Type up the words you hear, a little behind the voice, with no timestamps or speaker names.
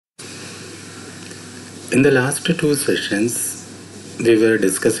In the last two sessions, we were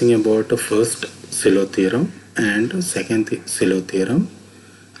discussing about the first Sylow theorem and second Sylow theorem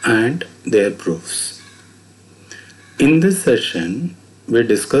and their proofs. In this session, we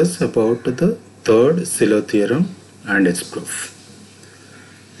discuss about the third Sylow theorem and its proof.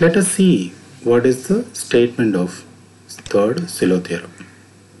 Let us see what is the statement of third Sylow theorem.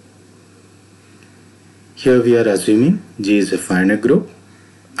 Here we are assuming G is a finite group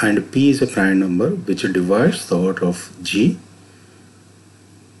and P is a prime number which divides the order of G.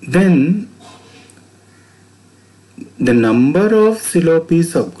 Then the number of Sylow P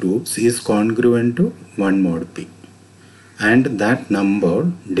subgroups is congruent to 1 mod P, and that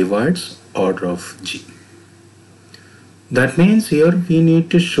number divides order of G. That means here we need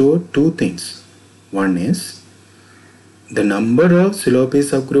to show two things. One is the number of Sylow P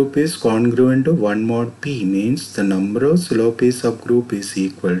subgroup is congruent to 1 mod P, means the number of Sylow P subgroup is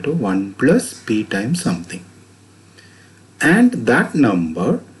equal to 1 plus P times something. And that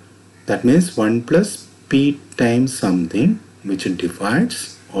number, that means 1 plus P times something, which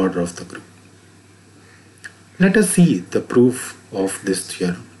divides order of the group. Let us see the proof of this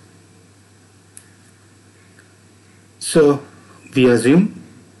theorem. So we assume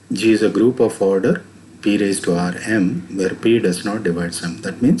G is a group of order P raised to Rm, where P does not divide sum.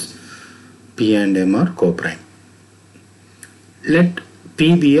 That means P and M are co-prime. Let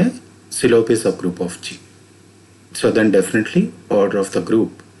P be a Sylow P subgroup of G. So then definitely order of the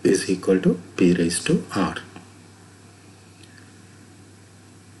group is equal to P raised to R.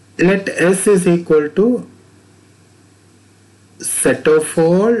 Let S is equal to set of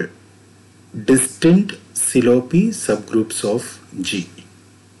all distinct Sylow P subgroups of G.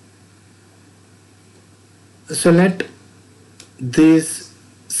 So let these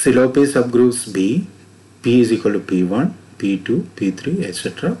Sylow P subgroups be P is equal to P1, P2, P3,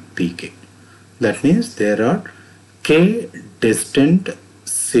 etc. Pk. That means there are k distinct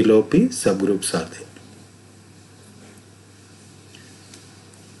Sylow P subgroups are there.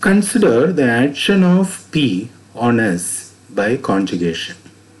 Consider the action of P on S by conjugation.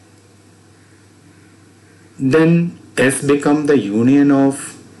 Then S become the union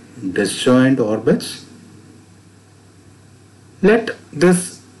of disjoint orbits. Let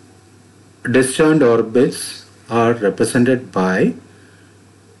this disjoint orbits are represented by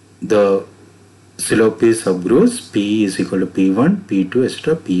the Sylow P subgroups P is equal to P1, P2,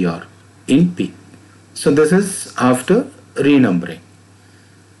 etc. Pr in P. So this is after renumbering.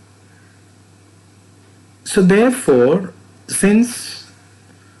 So therefore, since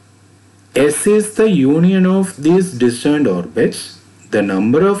S is the union of these disjoint orbits, the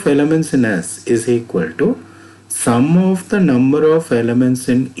number of elements in S is equal to sum of the number of elements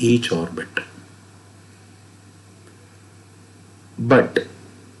in each orbit. But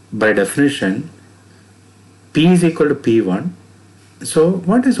by definition, P is equal to P1. So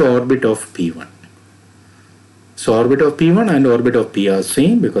what is orbit of P1? So orbit of P1 and orbit of P are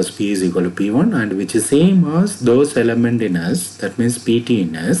same because P is equal to P1, and which is same as those element in S, that means Pt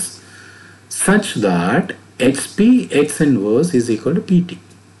in S, such that Xp X inverse is equal to Pt.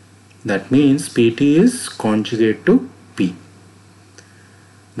 That means Pt is conjugate to P,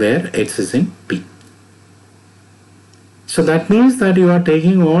 where X is in P. So that means that you are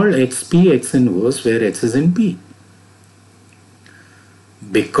taking all Xp X inverse where X is in P.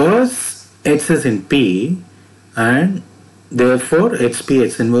 Because X is in P and therefore Xp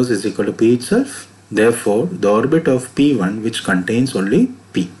X inverse is equal to P itself, therefore the orbit of P1 which contains only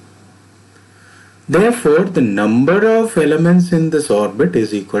P. Therefore, the number of elements in this orbit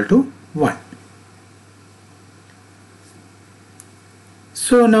is equal to 1.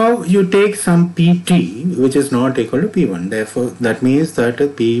 So now you take some Pt which is not equal to P1. Therefore, that means that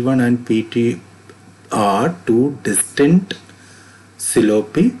P1 and Pt are two distinct Sylow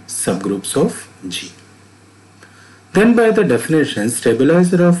P subgroups of G. Then by the definition,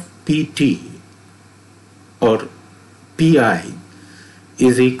 stabilizer of Pt or Pi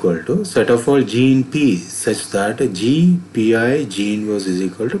is equal to set of all G in P such that G, Pi, G inverse is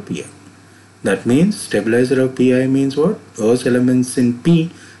equal to Pi. That means stabilizer of Pi means what? Those elements in P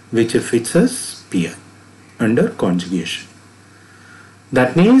which fits as Pi under conjugation.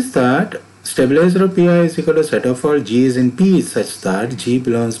 That means that stabilizer of Pi is equal to set of all G is in P such that G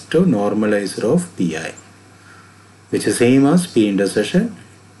belongs to normalizer of Pi, which is same as P intersection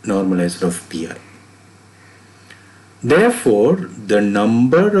normalizer of Pi. Therefore, the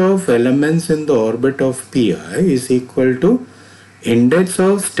number of elements in the orbit of Pi is equal to index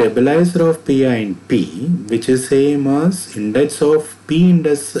of stabilizer of Pi in P, which is same as index of P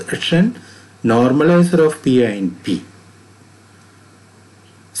intersection normalizer of Pi in P.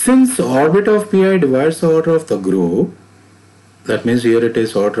 Since orbit of pi divides the order of the group, that means here it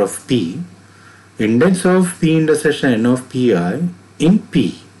is order of p, index of p intersection n of pi in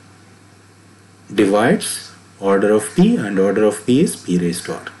p divides order of p, and order of p is p raised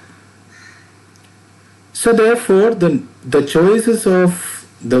to r. So therefore the choices of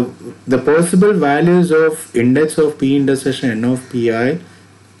the possible values of index of p intersection n of pi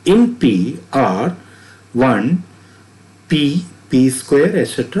in p are 1, p, p square,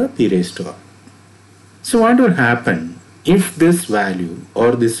 etc., p raised to r. So what will happen if this value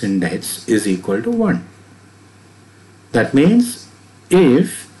or this index is equal to 1? That means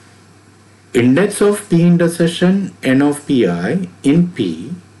if index of p intersection n of pi in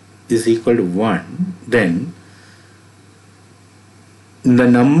p is equal to 1, then the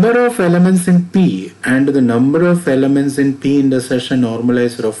number of elements in p and the number of elements in p intersection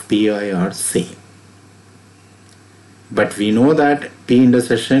normalizer of pi are same. But we know that p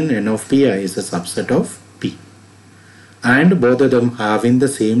intersection n of pi is a subset of p, and both of them having the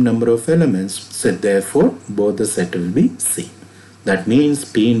same number of elements, so therefore both the set will be same. That means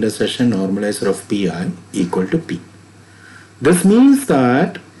p intersection normalizer of pi equal to p. This means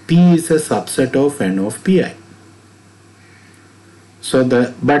that p is a subset of n of pi. So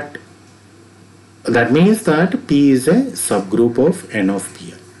but that means that p is a subgroup of n of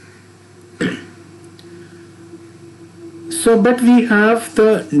pi. So, but we have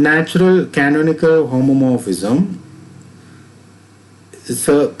the natural canonical homomorphism. It's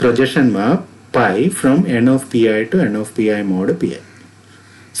a projection map pi from n of pi to n of pi mod pi.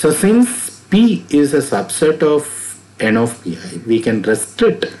 So since p is a subset of n of pi, we can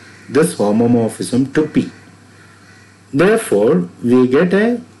restrict this homomorphism to p. Therefore, we get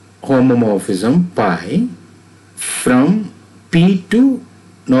a homomorphism pi from p to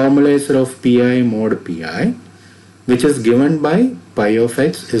normalizer of pi mod pi, which is given by pi of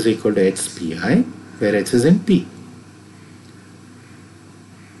x is equal to x pi, where x is in p.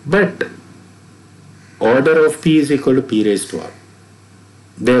 But order of p is equal to p raised to r.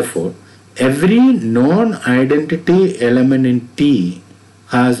 Therefore, every non-identity element in p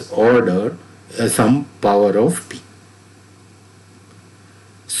has order some power of p.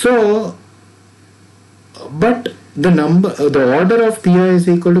 So, but the order of pi is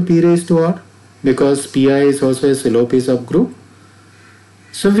equal to p raised to r, because pi is also a Sylow P subgroup.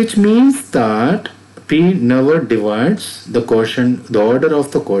 So which means that p never divides the order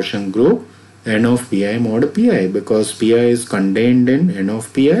of the quotient group n of pi mod pi, because pi is contained in n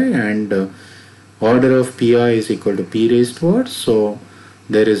of pi and order of pi is equal to p raised to r. So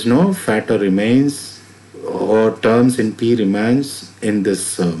there is no factor remains or terms in p remains in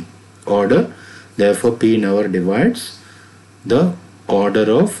this order. Therefore p never divides the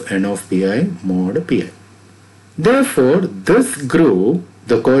order of n of pi mod pi. Therefore this group,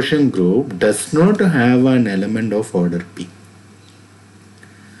 the quotient group, does not have an element of order p.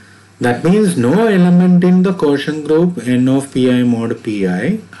 That means no element in the quotient group n of pi mod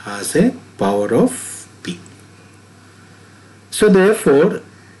pi has a power of p. So therefore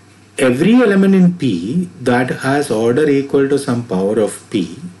every element in p that has order equal to some power of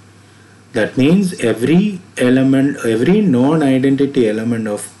p, that means every non-identity element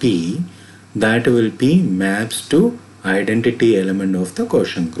of p that will be maps to identity element of the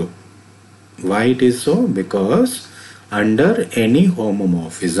quotient group. Why it is so? Because under any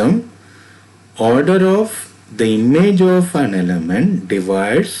homomorphism, order of the image of an element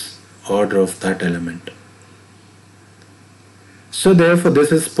divides order of that element. So therefore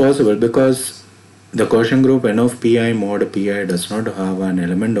this is possible because the quotient group n of pi mod pi does not have an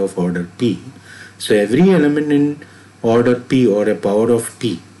element of order p. So every element in order p or a power of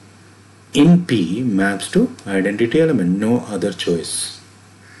p in p maps to identity element, no other choice.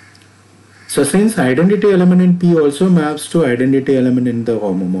 So since identity element in p also maps to identity element in the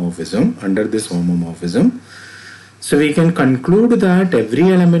homomorphism, under this homomorphism, so we can conclude that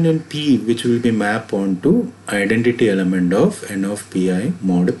every element in p which will be mapped onto identity element of n of pi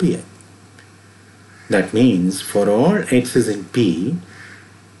mod pi. That means for all x is in p,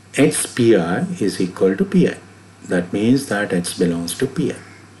 x pi is equal to pi. That means that x belongs to pi.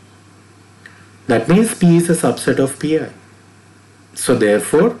 That means p is a subset of pi. So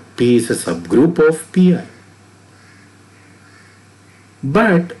therefore p is a subgroup of pi.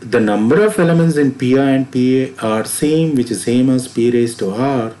 But the number of elements in pi and p are same, which is same as p raised to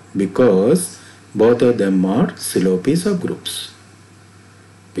r, because both of them are Sylow P subgroups.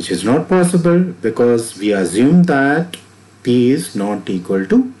 Which is not possible because we assume that p is not equal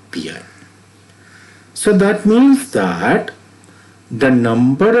to pi. So that means that the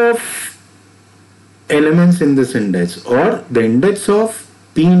number of elements in this index or the index of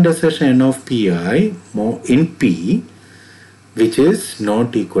P intersection n of Pi in P, which is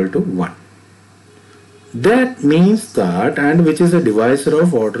not equal to 1. That means that, and which is a divisor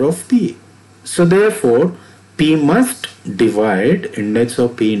of order of P. So therefore, P must divide index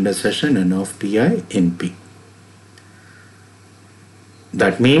of P intersection n of Pi in P.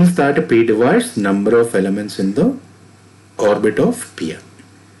 That means that P divides number of elements in the orbit of Pi.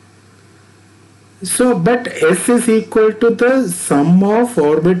 So, but S is equal to the sum of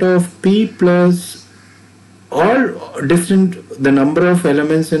orbit of P plus all distant, the number of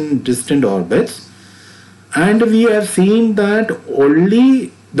elements in distant orbits, and we have seen that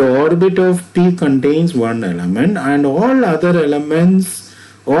only the orbit of P contains one element, and all other elements,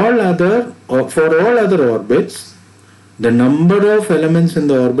 for all other orbits, the number of elements in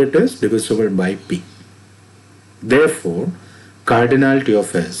the orbit is divisible by P. Therefore, cardinality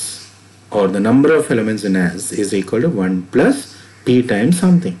of S, or the number of elements in S, is equal to 1 plus P times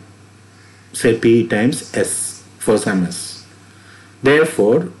something. Say P times S for some S.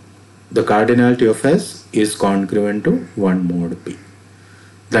 Therefore, the cardinality of S is congruent to 1 mod P.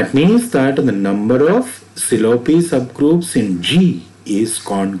 That means that the number of Sylow P subgroups in G is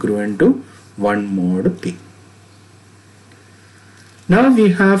congruent to 1 mod P. Now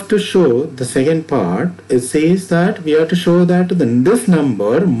we have to show the second part. It says that we have to show that this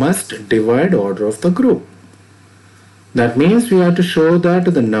number must divide order of the group. That means we have to show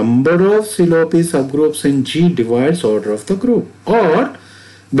that the number of Sylow P subgroups in G divides order of the group. Or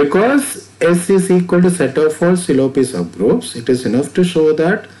because S is equal to set of all Sylow P subgroups, it is enough to show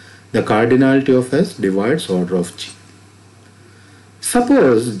that the cardinality of S divides order of G.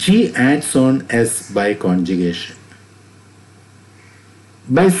 Suppose G acts on S by conjugation.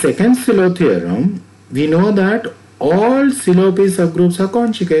 By second Sylow theorem, we know that all Sylow P subgroups are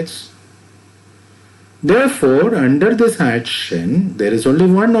conjugates. Therefore, under this action, there is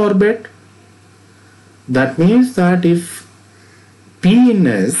only one orbit. That means that if P in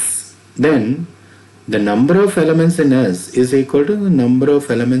S, then the number of elements in S is equal to the number of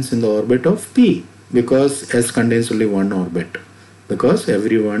elements in the orbit of P, because S contains only one orbit, because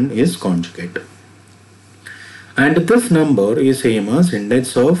everyone is conjugate. And this number is same as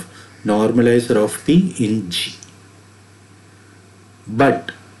index of normalizer of P in G.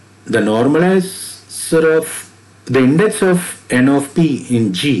 But the normalizer of the index of n of P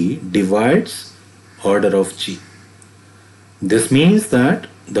in G divides order of G. This means that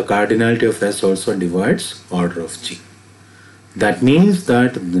the cardinality of S also divides order of G. That means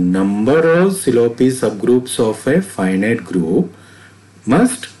that the number of Sylow P subgroups of a finite group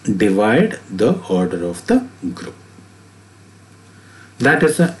must divide the order of the group. That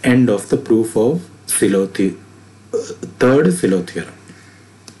is the end of the proof of Third Sylow Theorem.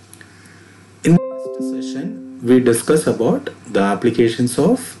 In the next session, we discuss about the applications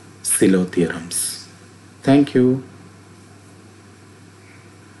of Sylow theorems. Thank you.